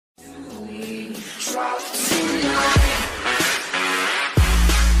A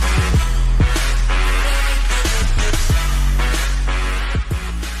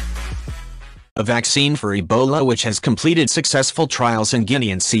vaccine for Ebola which has completed successful trials in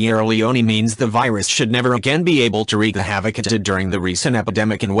Guinea and Sierra Leone means the virus should never again be able to wreak the havoc it did during the recent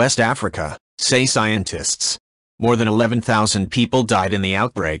epidemic in West Africa, say scientists. More than 11,000 people died in the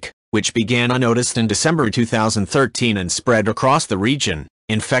outbreak, which began unnoticed in December 2013 and spread across the region,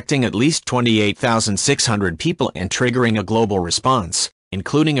 infecting at least 28,600 people and triggering a global response,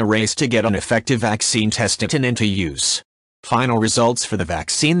 including a race to get an effective vaccine tested and into use. Final results for the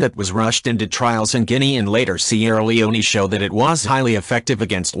vaccine that was rushed into trials in Guinea and later Sierra Leone show that it was highly effective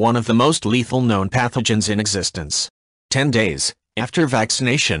against one of the most lethal known pathogens in existence. 10 days after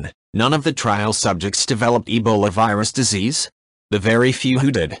vaccination, none of the trial subjects developed Ebola virus disease. The very few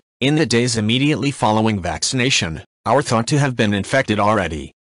who did, in the days immediately following vaccination, are thought to have been infected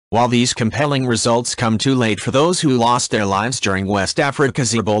already. While these compelling results come too late for those who lost their lives during West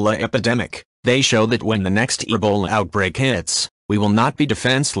Africa's Ebola epidemic, they show that when the next Ebola outbreak hits, we will not be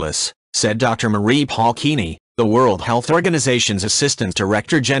defenseless, said Dr. Marie-Paul Keeney, the World Health Organization's Assistant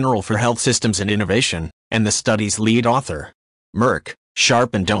Director General for Health Systems and Innovation, and the study's lead author. Merck,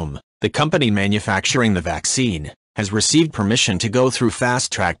 Sharp & Dohme, the company manufacturing the vaccine, has received permission to go through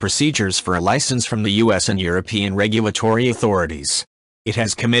fast-track procedures for a license from the U.S. and European regulatory authorities. It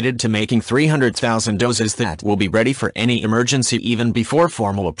has committed to making 300,000 doses that will be ready for any emergency even before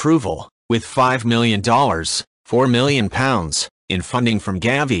formal approval, with $5 million, £4 million, in funding from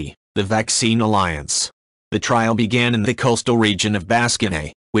Gavi, the Vaccine Alliance. The trial began in the coastal region of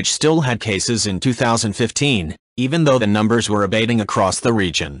Guinea, which still had cases in 2015, even though the numbers were abating across the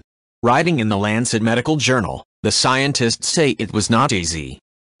region. Writing in the Lancet Medical Journal, the scientists say it was not easy.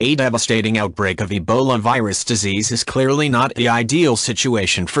 A devastating outbreak of Ebola virus disease is clearly not the ideal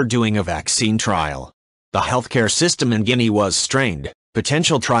situation for doing a vaccine trial. The healthcare system in Guinea was strained.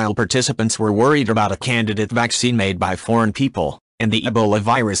 Potential trial participants were worried about a candidate vaccine made by foreign people, and the Ebola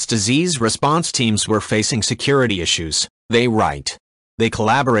virus disease response teams were facing security issues, they write. They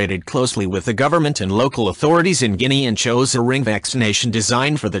collaborated closely with the government and local authorities in Guinea and chose a ring vaccination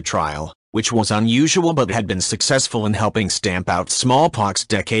design for the trial, which was unusual but had been successful in helping stamp out smallpox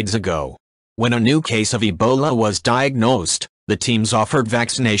decades ago. When a new case of Ebola was diagnosed, the teams offered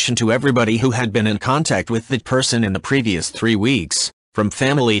vaccination to everybody who had been in contact with the person in the previous 3 weeks, from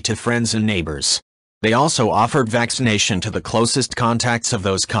family to friends and neighbors. They also offered vaccination to the closest contacts of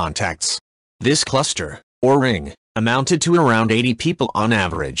those contacts. This cluster, or ring, amounted to around 80 people on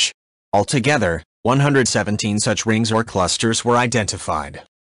average. Altogether, 117 such rings or clusters were identified.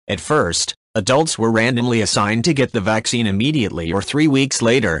 At first, adults were randomly assigned to get the vaccine immediately or 3 weeks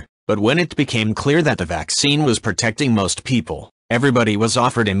later, but when it became clear that the vaccine was protecting most people, everybody was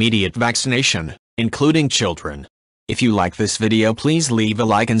offered immediate vaccination, including children. If you like this video, please leave a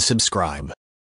like and subscribe.